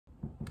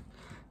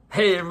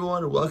Hey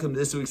everyone, welcome to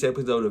this week's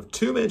episode of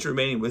 2 Minutes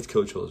Remaining with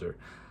Coach Holzer.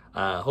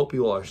 Hope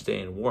you all are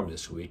staying warm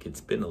this week. It's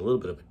been a little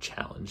bit of a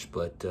challenge,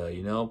 but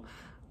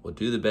we'll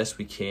do the best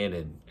we can,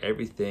 and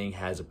everything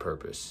has a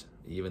purpose,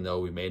 even though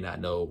we may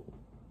not know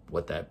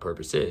what that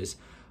purpose is.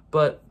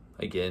 But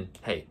again,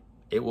 hey,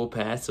 it will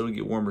pass, it'll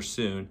get warmer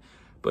soon.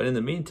 But in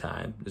the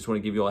meantime, just want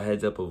to give you all a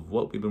heads up of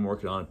what we've been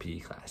working on in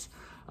PE class.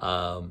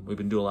 We've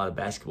been doing a lot of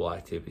basketball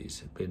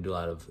activities, been doing a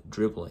lot of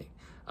dribbling.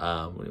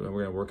 We're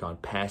going to work on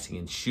passing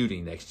and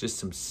shooting next, just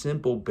some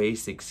simple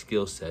basic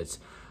skill sets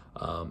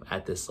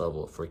at this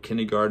level. For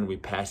kindergarten, we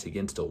pass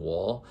against a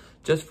wall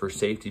just for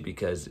safety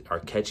because our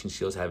catching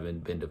skills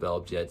haven't been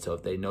developed yet. So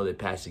if they know they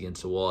pass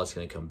against a wall, it's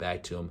going to come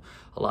back to them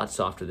a lot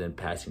softer than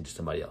passing to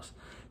somebody else.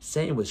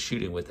 Same with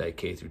shooting with that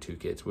K through 2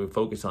 kids. We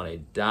focus on a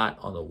dot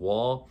on the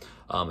wall,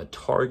 a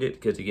target,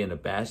 because again, a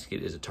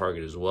basket is a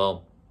target as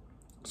well.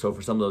 So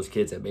for some of those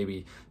kids that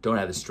maybe don't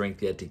have the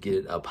strength yet to get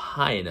it up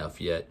high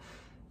enough yet,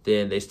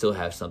 then they still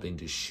have something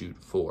to shoot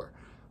for,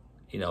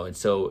 and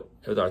so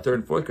with our 3rd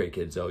and 4th grade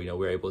kids, though,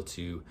 we're able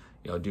to,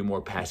 do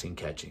more passing,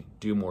 catching,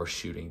 do more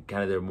shooting,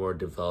 kind of they're more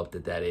developed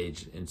at that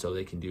age. And so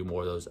they can do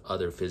more of those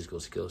other physical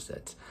skill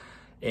sets.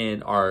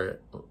 And our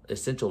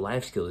essential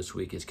life skill this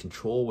week is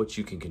control what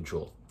you can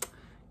control.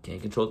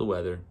 Can't control the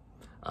weather.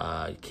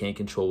 You can't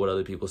control what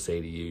other people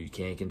say to you. You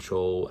can't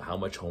control how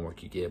much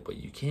homework you get. What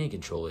you can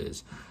control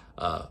is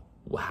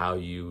how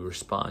you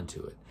respond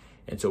to it.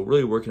 And so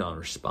really working on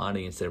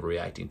responding instead of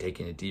reacting,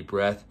 taking a deep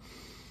breath,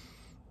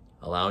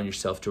 allowing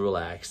yourself to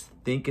relax,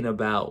 thinking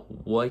about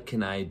what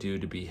can I do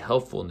to be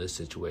helpful in this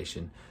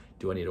situation?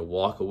 Do I need to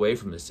walk away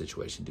from this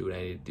situation? Do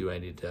I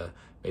need to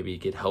maybe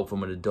get help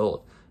from an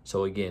adult?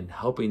 So again,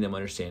 helping them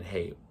understand,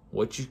 hey,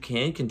 what you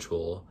can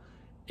control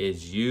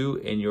is you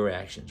and your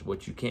actions.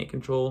 What you can't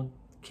control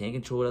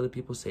what other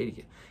people say to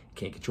you. You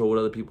can't control what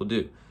other people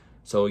do.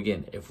 So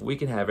again, if we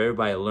can have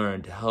everybody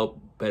learn to help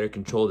better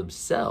control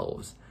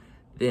themselves,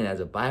 then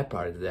as a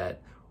byproduct of that,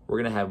 we're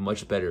going to have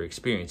much better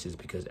experiences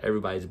because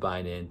everybody's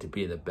buying in to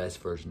being the best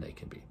version they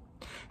can be.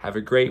 Have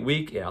a great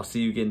week, and I'll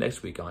see you again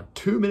next week on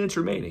 2 Minutes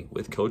Remaining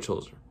with Coach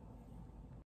Holzer.